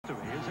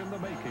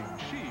making,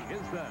 she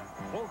is there,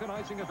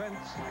 organizing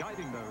events,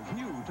 guiding those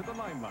new to the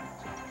limelight,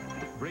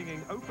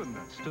 bringing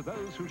openness to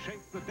those who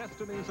shape the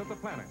destinies of the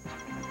planet.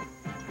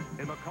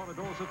 In the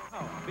corridors of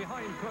power,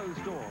 behind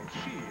closed doors,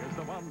 she is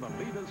the one the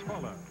leaders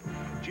follow,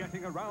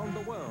 jetting around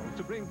the world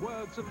to bring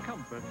words of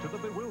comfort to the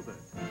bewildered.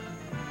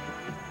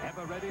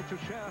 Ever ready to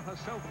share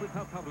herself with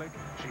her public,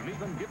 she'll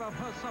even give up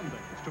her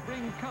Sundays to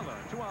bring color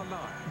to our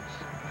lives.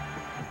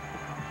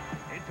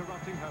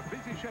 Interrupting her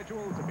busy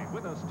schedule to be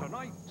with us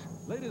tonight,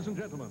 ladies and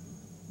gentlemen,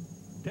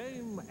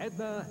 Dame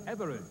Edna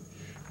Everage.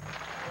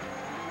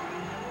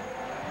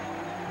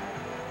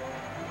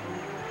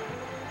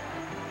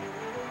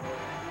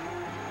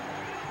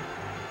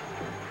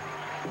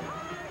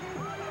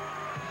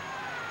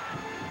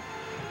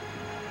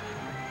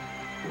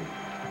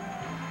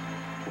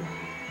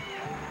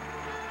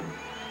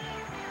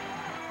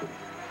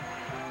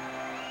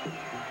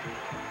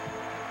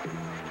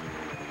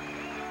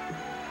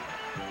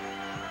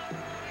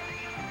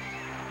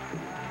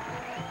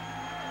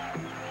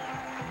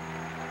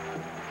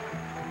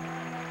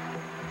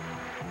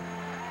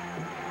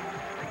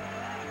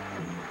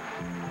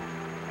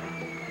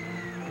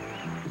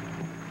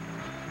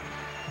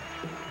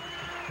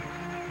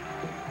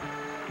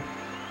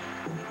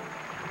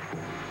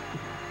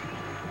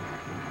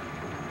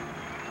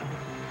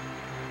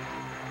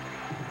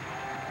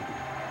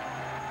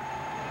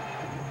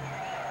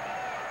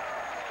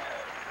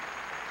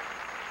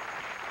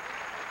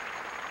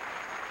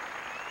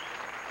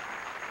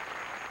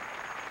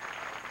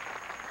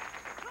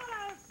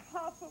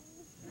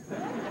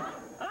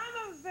 I'm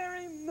a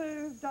very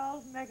moved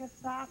old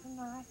megastar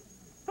tonight.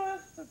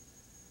 First of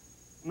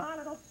my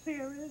little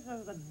series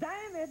of the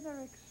Dame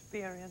Edna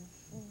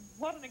Experience.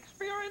 What an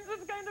experience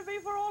it's going to be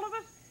for all of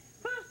us.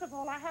 First of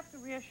all, I have to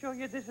reassure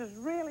you this is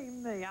really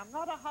me. I'm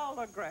not a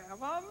hologram.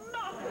 I'm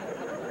not.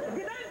 If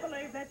you don't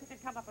believe that, you can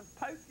come up and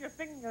poke your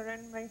finger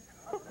in me.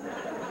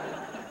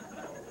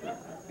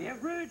 Be a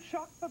rude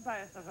shock for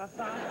both of us,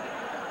 Now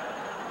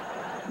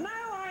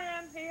I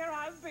am here.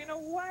 I've been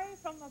away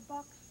from the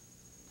box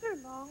too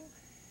long,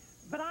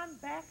 but I'm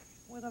back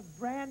with a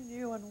brand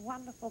new and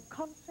wonderful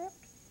concept.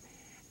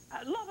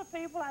 A lot of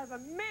people over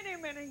many,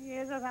 many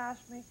years have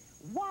asked me,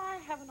 why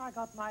haven't I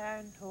got my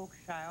own talk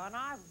show? And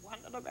I've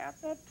wondered about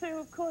that too.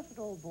 Of course, it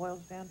all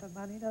boils down to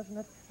money, doesn't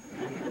it?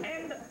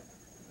 And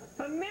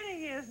for many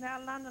years now,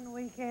 London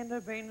Weekend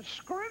have been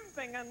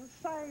scrimping and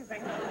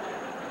saving.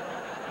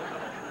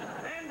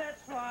 And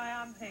that's why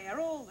I'm here.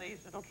 All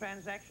these little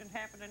transactions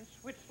happen in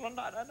Switzerland.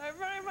 I don't know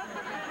very much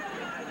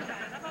about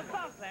that. I'm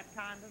above that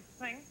kind of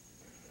thing.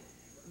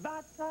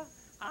 But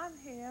I'm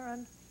here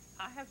and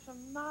I have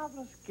some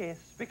marvellous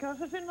guests because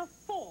it's in the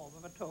form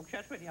of a talk show.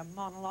 It's really a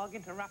monologue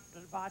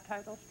interrupted by a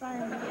total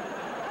stranger. I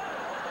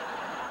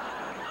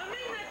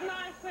mean that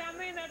nicely. I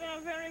mean that in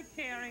a very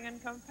caring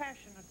and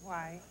compassionate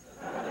way.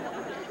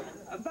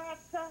 But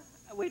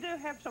we do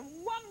have some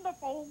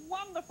wonderful,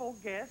 wonderful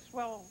guests.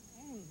 Well,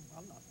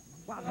 not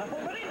wonderful,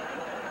 but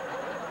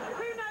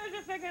who knows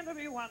if they're going to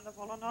be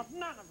wonderful or not?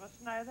 None of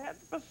us know that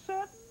for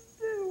certain,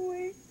 do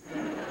we?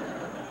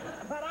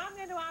 But I'm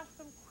going to ask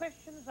them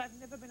questions they've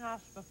never been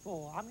asked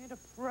before. I'm going to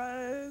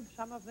probe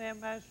some of their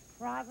most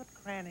private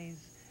crannies,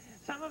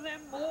 some of their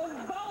more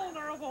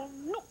vulnerable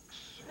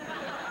nooks.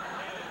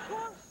 Of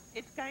course,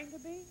 it's going to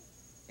be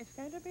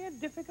a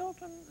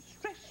difficult and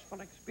stressful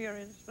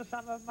experience for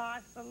some of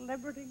my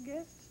celebrity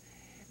guests.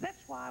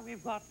 That's why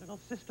we've got little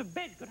Sister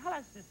Bedgood,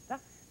 hello sister,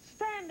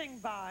 standing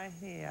by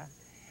here,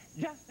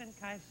 just in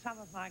case some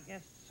of my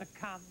guests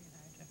succumb, you know,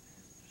 to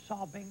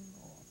sobbing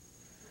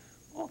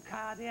or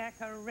cardiac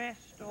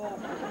arrest or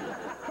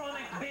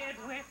chronic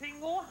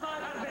bedwetting or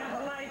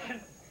hyperventilation.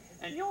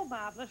 And you're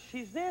marvellous.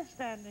 She's there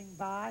standing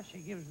by. She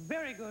gives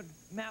very good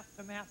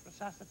mouth-to-mouth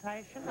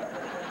resuscitation.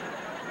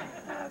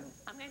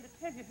 I'm going to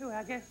tell you who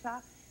our guests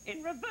are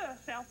in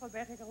reverse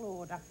alphabetical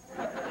order.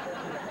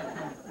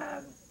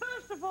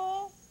 First of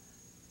all,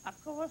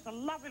 of course, a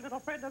lovely little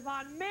friend of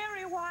mine,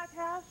 Mary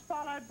Whitehouse,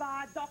 followed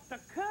by Dr.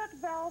 Kurt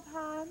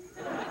Waldheim.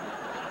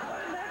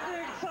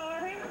 That's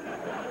exciting.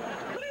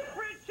 Cliff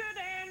Richard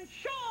and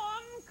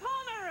Sean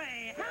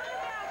Connery. How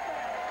about that?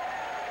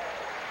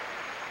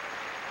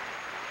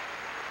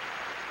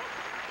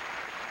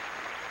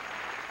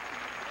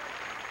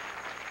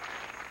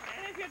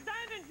 And if you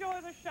don't enjoy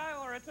the show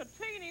or it's a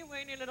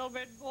teeny-weeny little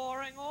bit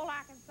boring, all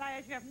I can say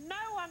is you have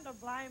no one to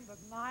blame but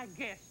my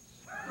guests.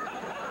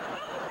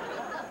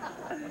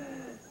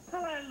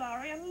 Hello,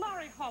 Laurie, and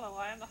Laurie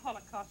Holloway and the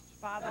Holocausts,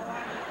 by the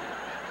way.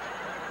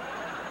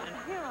 And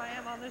here I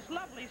am on this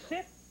lovely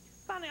set.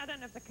 Funny, I don't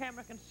know if the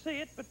camera can see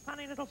it, but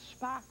funny little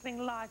sparkling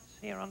lights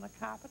here on the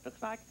carpet.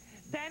 Looks like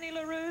Danny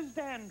LaRue's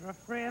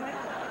dandruff, really.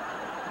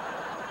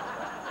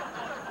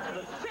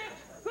 The set,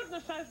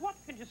 goodness knows, what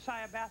can you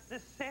say about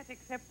this set,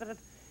 except that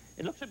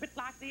it looks a bit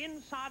like the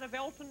inside of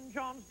Elton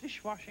John's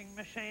dishwashing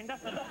machine,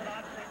 doesn't it?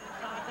 I've seen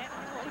inside that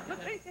before.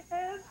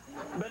 Yes.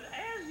 But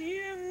as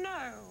you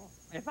know,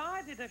 if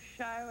I did a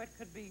show, it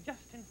could be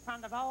just in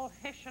front of old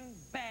Hessian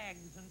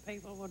bags and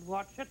people would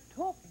watch it.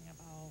 Talking of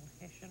old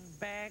Hessian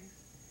bags,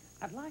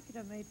 I'd like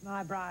you to meet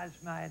my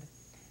bridesmaid,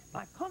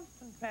 my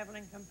constant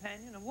travelling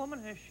companion, a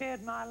woman who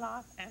shared my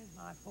life and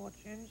my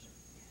fortunes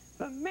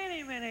for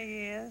many, many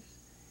years,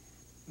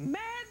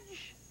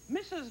 Madge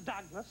Mrs.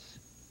 Douglas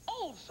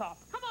Allsop.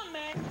 Come on,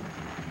 Madge.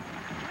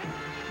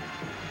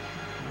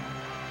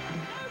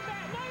 No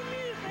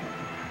music.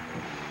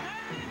 No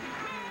music,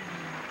 Madge.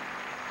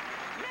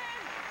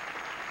 Madge,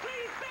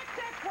 please, back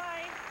that way.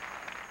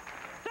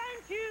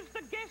 Don't use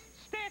the guest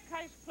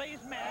staircase, please,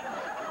 Madge.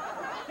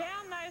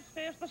 Down those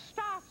stairs, the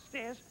staff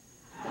stairs.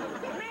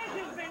 Madge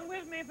has been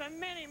with me for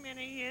many,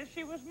 many years.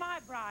 She was my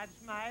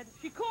bridesmaid.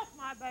 She caught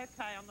my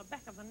bouquet on the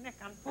back of the neck,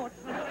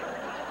 unfortunately.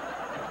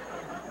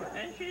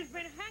 And she's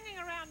been hanging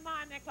around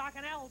my neck like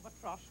an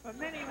albatross for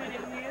many, many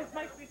years.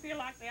 Makes me feel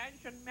like the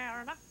ancient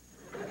mariner.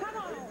 Come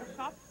on,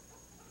 Allsop.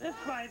 This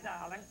way,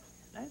 darling.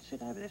 Don't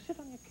sit over there. Sit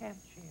on your camp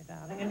chair,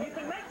 darling. And you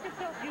can make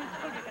yourself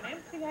useful. You can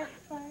empty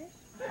ashtrays,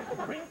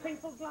 bring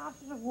people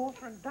glasses of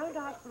water, and don't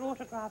ask for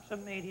autographs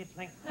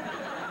immediately.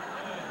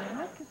 Now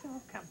make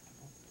yourself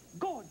comfortable.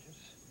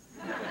 Gorgeous.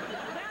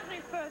 Without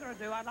any further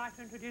ado, I'd like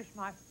to introduce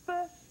my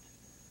first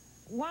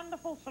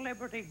wonderful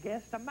celebrity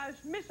guest, a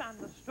most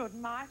misunderstood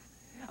mite,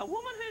 a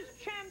woman who's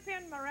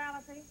championed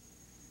morality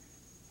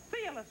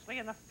fearlessly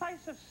in the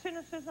face of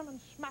cynicism and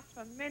smut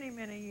for many,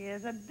 many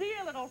years. A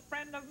dear little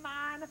friend of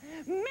mine,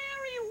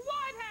 Mary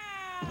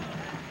Whitehouse!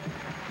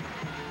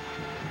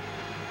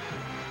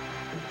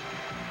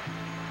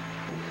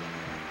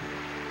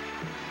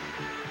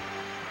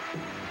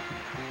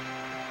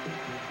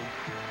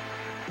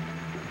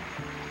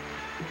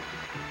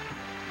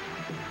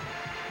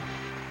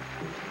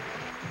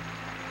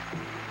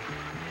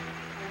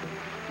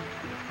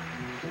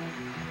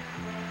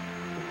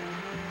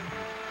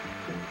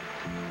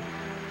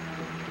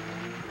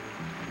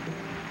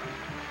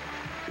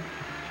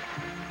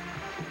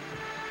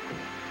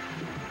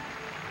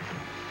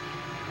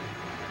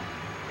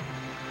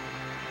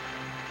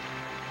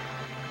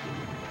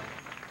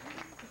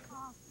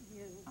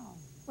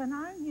 When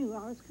I knew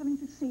I was coming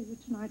to see you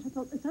tonight, I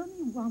thought there's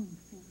only one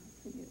thing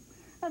for you,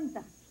 and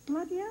that's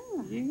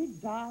Gladiola. You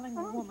darling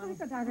woman. My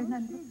God, I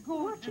remember.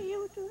 What are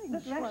you doing,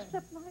 This dressed way.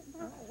 up like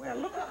that? Oh, well,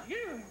 look at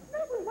you. No,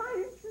 but why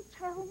didn't you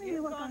tell me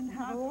you were going to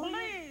have all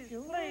Please,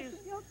 your please.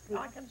 your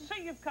I can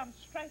see you've come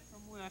straight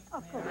from work.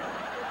 Of course.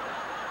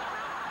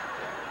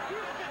 You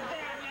sit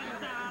down, you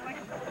darling.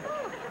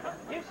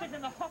 You sit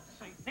in the hot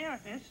seat. There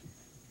it is.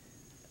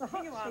 The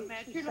hot Here you are, seat,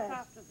 Madge. she You look says.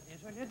 after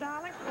these, will you,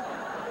 darling?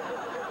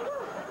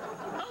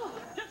 Oh,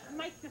 just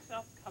make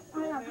yourself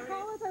comfortable.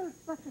 How are those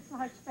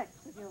butterfly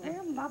specks of yours?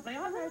 They're lovely.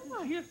 I noticed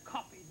Oh. you've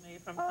copied me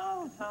from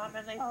time to time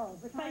in the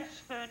but face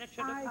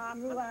furniture I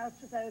department. grew out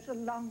of those a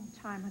long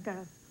time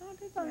ago. Oh,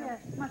 did Oh, you?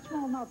 yes, much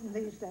more modern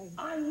these days.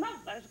 I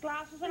love those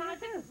glasses, and I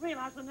didn't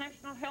realise the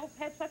National Health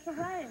had such a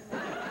range.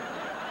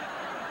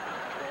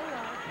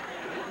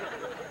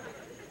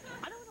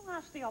 I don't want to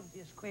ask the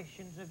obvious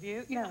questions of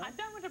you. No. I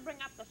don't want to bring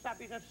up the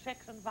subject of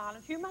sex and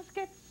violence. You must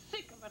get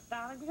sick of it,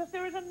 darling, because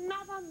there is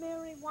another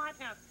Mary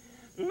Whitehouse.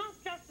 Not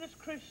just this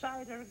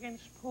crusader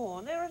against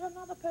porn. There is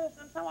another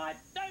person, and so I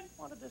don't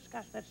want to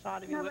discuss that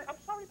side of your work. I'm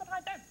sorry, but I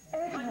don't.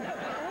 Edna.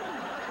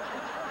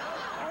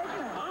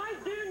 I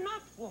do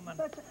not, woman.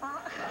 But I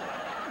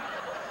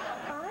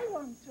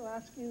want to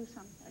ask you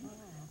something.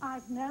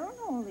 I've known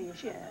all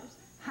these years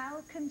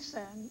how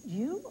concerned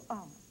you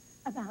are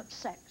about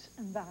sex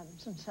and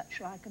violence and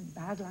such like and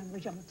bad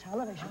language on the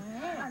television.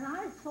 And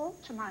I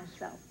thought to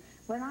myself,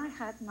 when I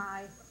had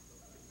my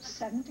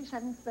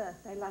 77th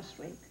birthday last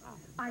week,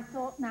 I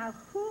thought, now,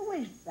 who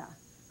is there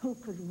who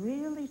could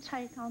really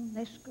take on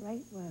this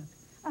great work?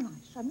 And I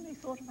suddenly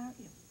thought about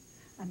you.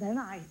 And then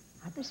I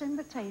had this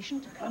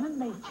invitation to come and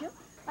meet you,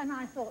 and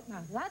I thought,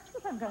 now, that's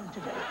what I'm going to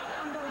do.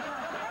 I'm going to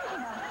ask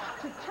Edna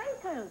to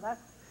take over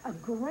a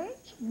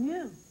great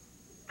new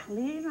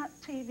clean-up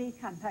TV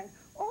campaign.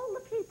 All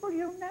the people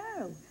you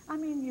know. I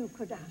mean, you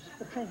could ask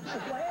the Prince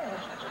of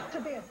Wales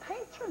to be a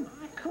patron.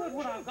 I could.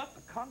 Well, I've got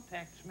the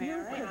contacts, Mary.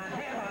 You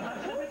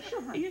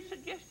could. Are you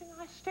suggesting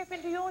I step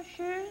into your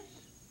shoes?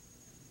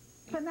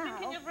 For now,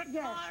 Thinking of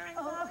retiring, yes.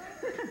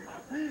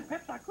 darling?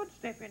 Perhaps I could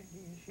step into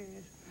your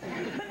shoes.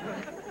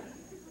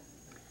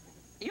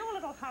 Your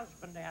little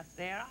husband out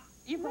there,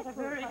 you've got a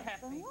very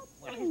happy...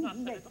 Well, he's not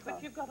so little,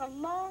 but you've got a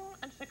long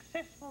and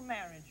successful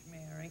marriage,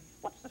 Mary.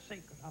 What's the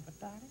secret of it,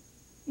 darling?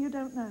 You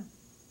don't know.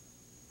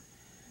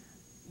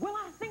 Well,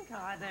 I think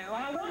I do.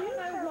 Well, you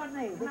tell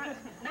me, because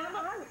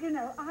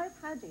I've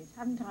had it,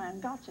 haven't I,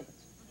 and got it.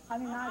 I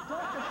mean, I've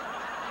got a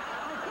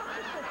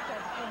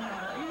successful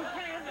marriage. You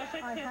have a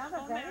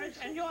successful marriage,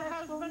 and your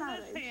husband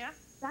is here.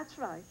 That's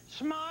right.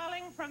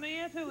 Smiling from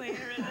ear to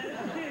ear in the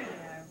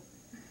studio.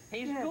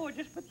 He's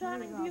gorgeous, but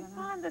darling, do you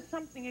find there's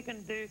something you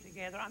can do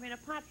together? I mean,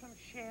 apart from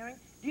sharing,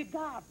 do you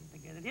garden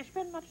together? Do you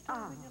spend much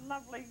time in your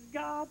lovely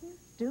garden?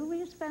 Do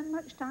we spend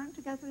much time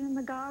together in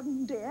the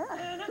garden, dear?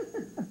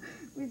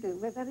 We do.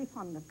 We're very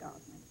fond of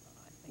gardening.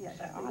 Yes,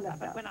 So I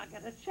love it when I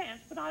get a chance,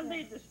 but I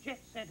lead this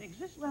jet-set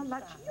existence. Well,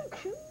 that's darling.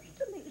 you choose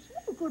to lead. It's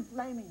no good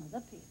blaming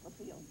other people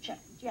for your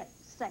jet-set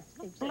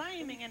existence.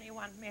 Blaming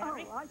anyone,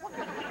 Mary. Oh, I see.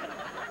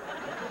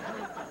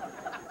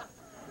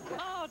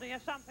 Oh, dear,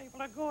 some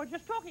people are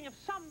gorgeous. Talking of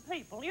some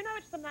people, you know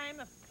it's the name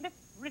of Cliff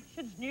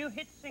Richard's new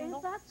hit single?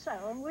 Is that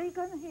so? And we're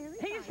going to hear it?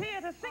 He's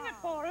here to sing it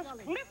for us.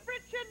 jolly Cliff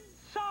Richard's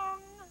song,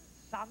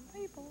 Some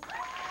People.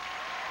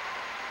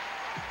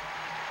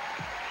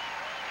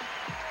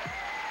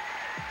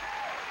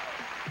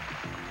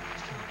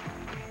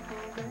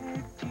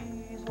 They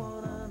tease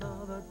one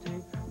another,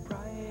 take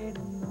pride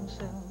in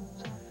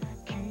themselves,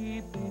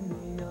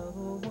 keeping the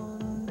other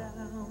one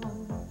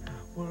down.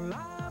 Well,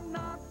 I'm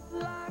not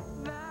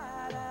like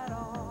that at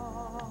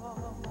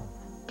all.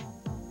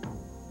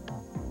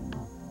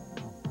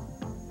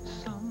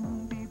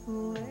 Some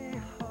people, they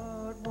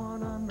hurt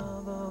one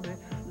another, they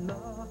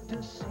love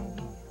to see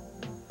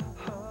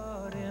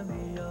hurt in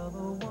the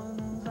other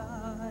one's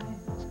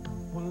eyes.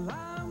 Well,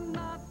 I'm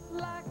not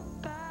like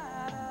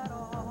that at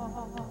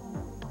all.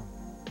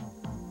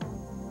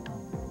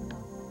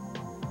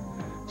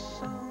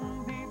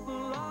 Some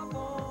people are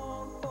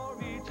born for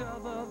each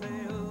other,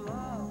 they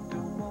love to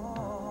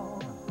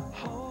walk,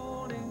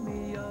 holding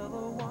the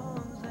other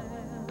one's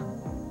hand.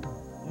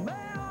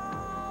 They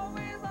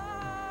always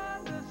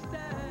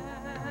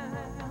understand.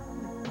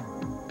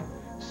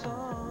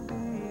 Some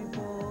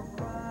people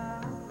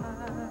cry,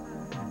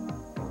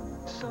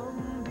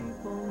 some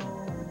people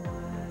know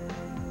why.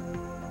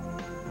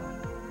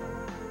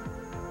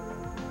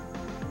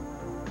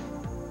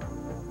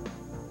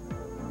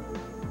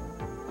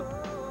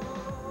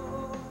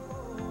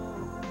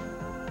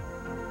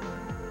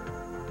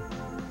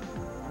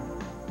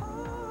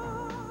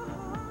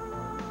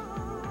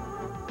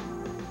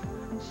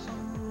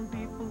 Some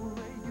people,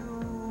 they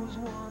use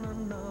one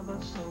another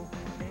so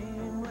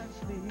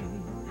aimlessly,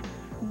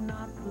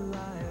 not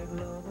like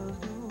lovers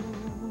do.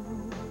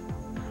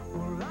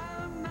 Well,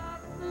 I'm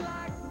not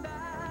like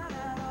that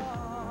at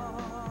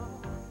all.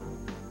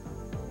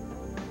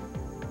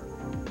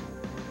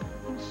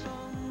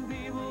 Some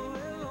people,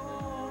 they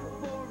long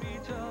for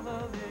each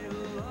other, they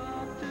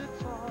love to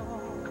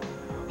talk,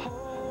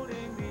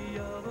 holding the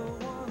other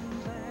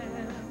one's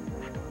hand.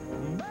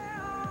 They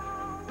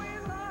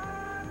always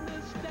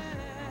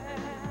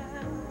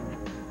understand.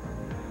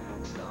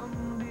 Some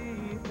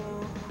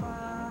people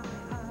cry,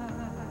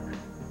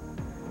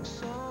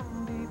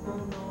 some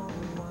people know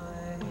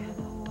why. With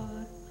a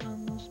word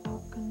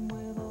unspoken,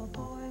 with a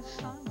voice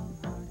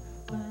unheard,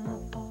 when a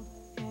thought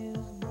is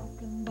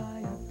broken by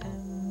a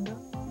tender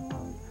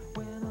word,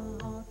 when a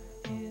heart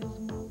is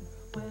moved,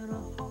 when a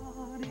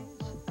heart is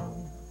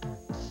thrown,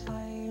 the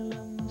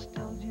silence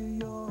tells you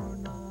you're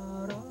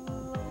not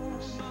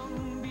alone.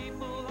 Some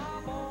people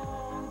are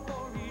born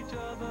for each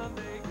other,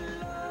 they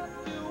love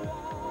to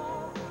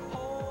walk,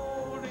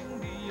 holding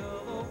the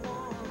other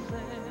one's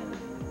hand.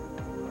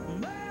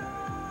 They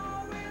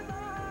always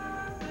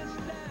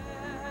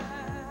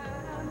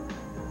understand.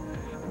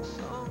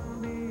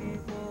 Some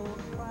people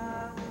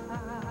cry,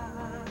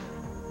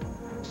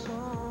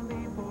 some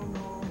people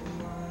know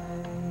why.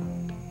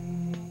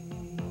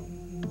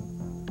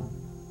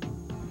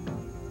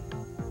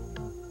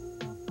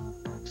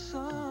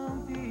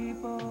 Some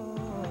people.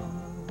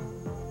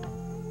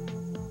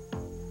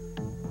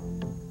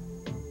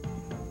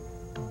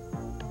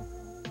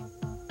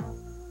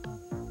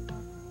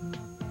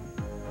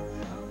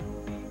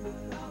 Some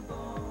people are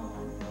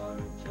born for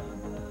each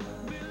other.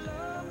 They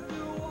love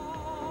to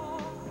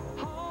walk,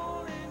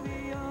 holding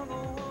the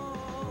other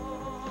one.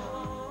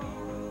 Some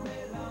people,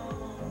 they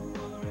long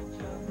for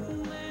each other.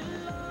 They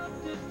love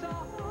to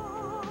talk,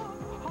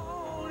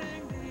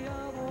 holding the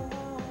other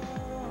one.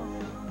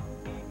 Some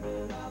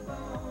people are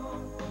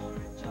born for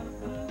each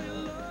other. They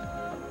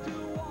love to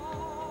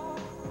walk,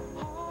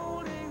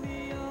 holding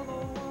the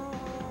other one.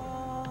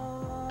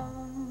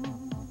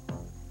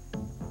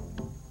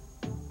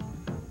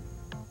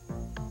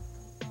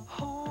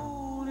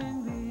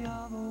 Holding the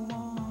other one.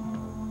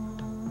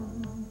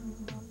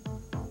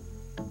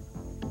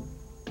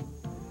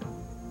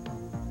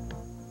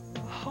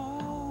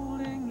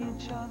 Holding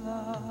each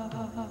other.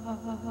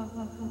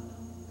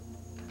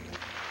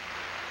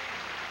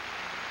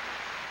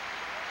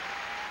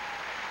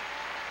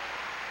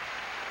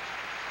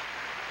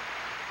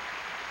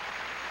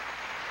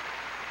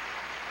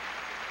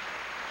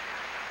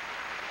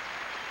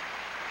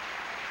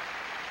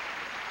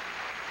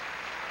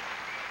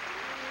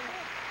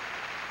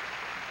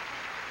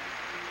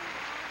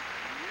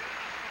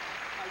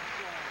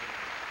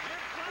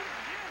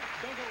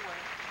 Don't go away.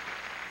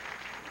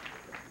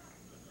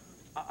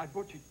 I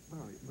brought you, I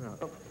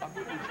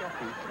brought you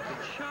chocolates.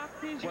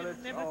 Sharpies, Well, you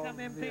it's never come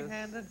obvious.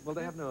 empty-handed. Well,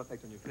 they have no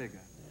effect on your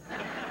figure.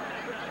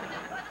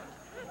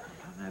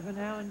 Come over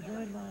now and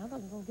join my other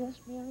little guest,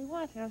 Mary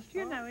Whitehouse. Do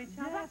you know each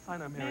other? Yes, I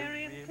know Mary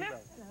Mary and really Cliff?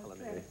 well. Hello,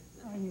 Okay. Mary.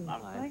 How are you?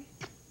 Lovely.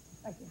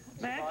 Thank you.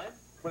 Matt?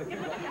 Well, if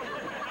you've got,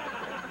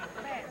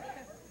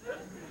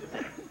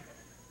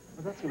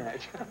 But that's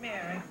Madge.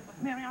 Mary.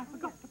 Mary, I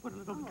forgot to put a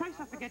little... In case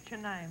I forget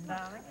your name,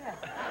 darling.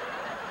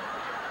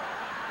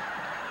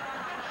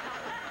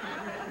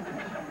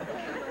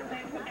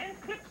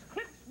 And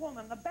Clip's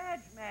woman, the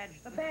badge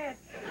Madge, the badge.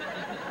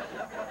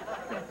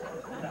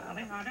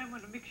 Darling, I don't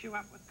want to mix you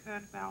up with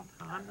Kurt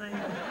Valtine.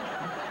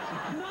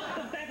 Not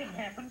that that'd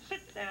happen.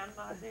 Sit down,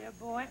 my dear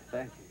boy.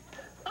 Thank you.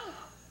 Oh,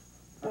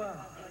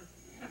 well,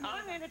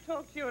 I'm going to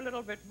talk to you a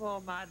little bit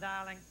more, my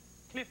darling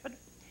Clifford,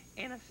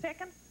 in a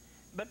second.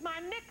 But my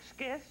next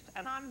guest,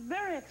 and I'm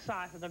very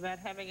excited about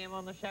having him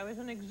on the show, is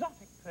an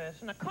exotic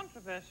person, a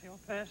controversial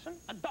person,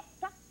 a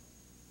doctor.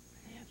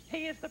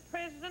 He is the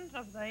president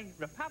of the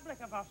Republic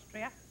of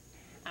Austria,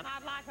 and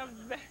I'd like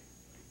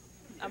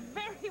a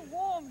very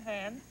warm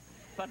hand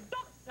for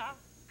Dr.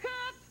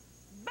 Kurt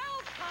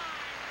Valtine.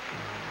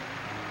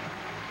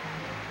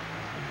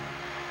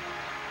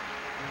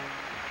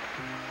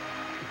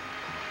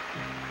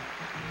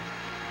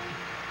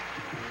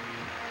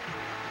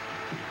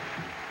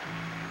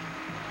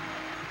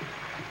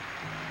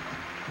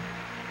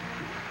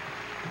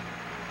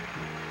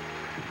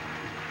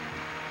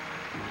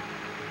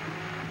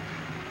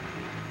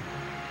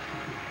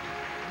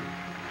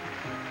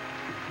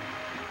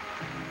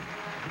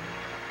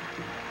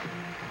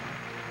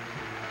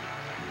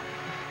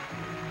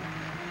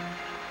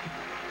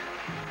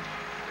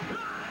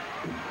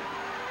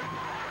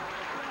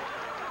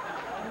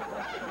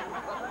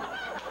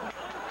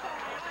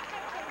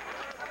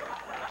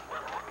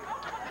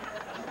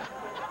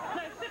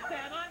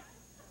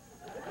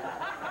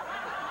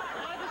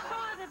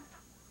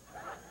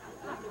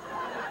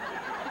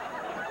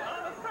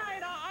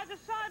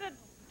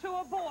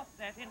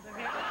 Interview.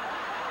 No,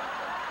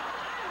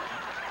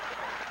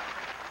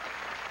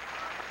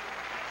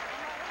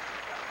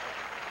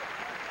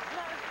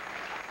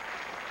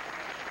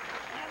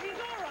 he's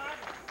all right.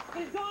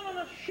 He's gone on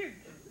a shoot.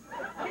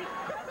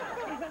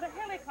 He's at a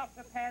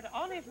helicopter pad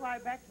on his way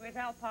back to his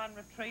alpine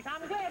retreat.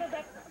 I'm glad of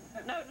that.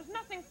 No, it was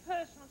nothing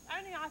personal. It's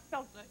only I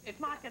felt that it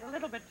might get a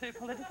little bit too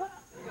political.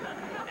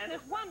 And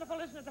it's wonderful,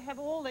 isn't it, to have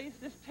all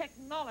this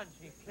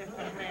technology, Cliff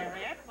and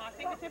Mary, at my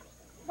fingertips.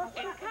 In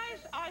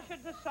case I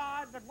should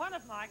decide that one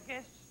of my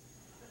guests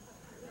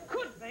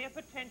could be a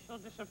potential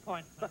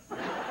disappointment.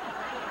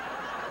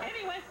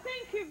 Anyway,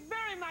 thank you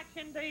very much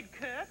indeed,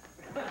 Kurt.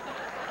 And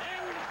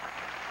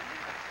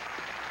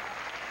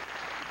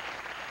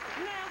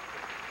now,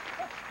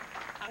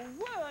 a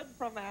word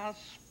from our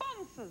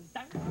sponsors.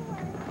 Don't go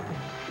away.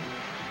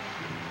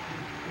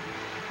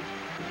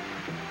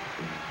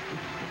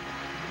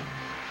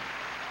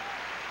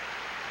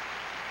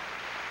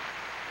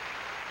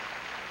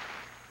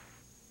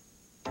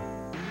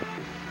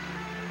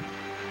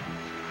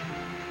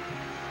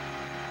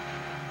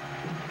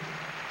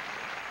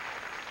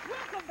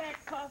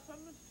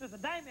 Possums to the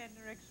Dame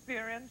Edna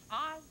experience.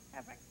 I'm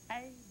having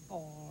a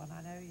ball, and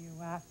I know you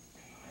are.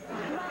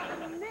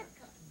 My next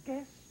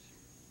guest,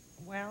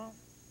 well,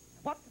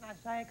 what can I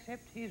say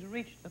except he's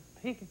reached the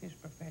peak of his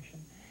profession.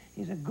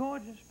 He's a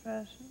gorgeous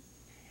person.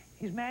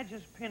 He's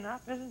Madge's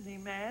pin-up, isn't he,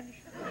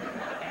 Madge?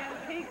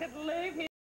 And he could leave his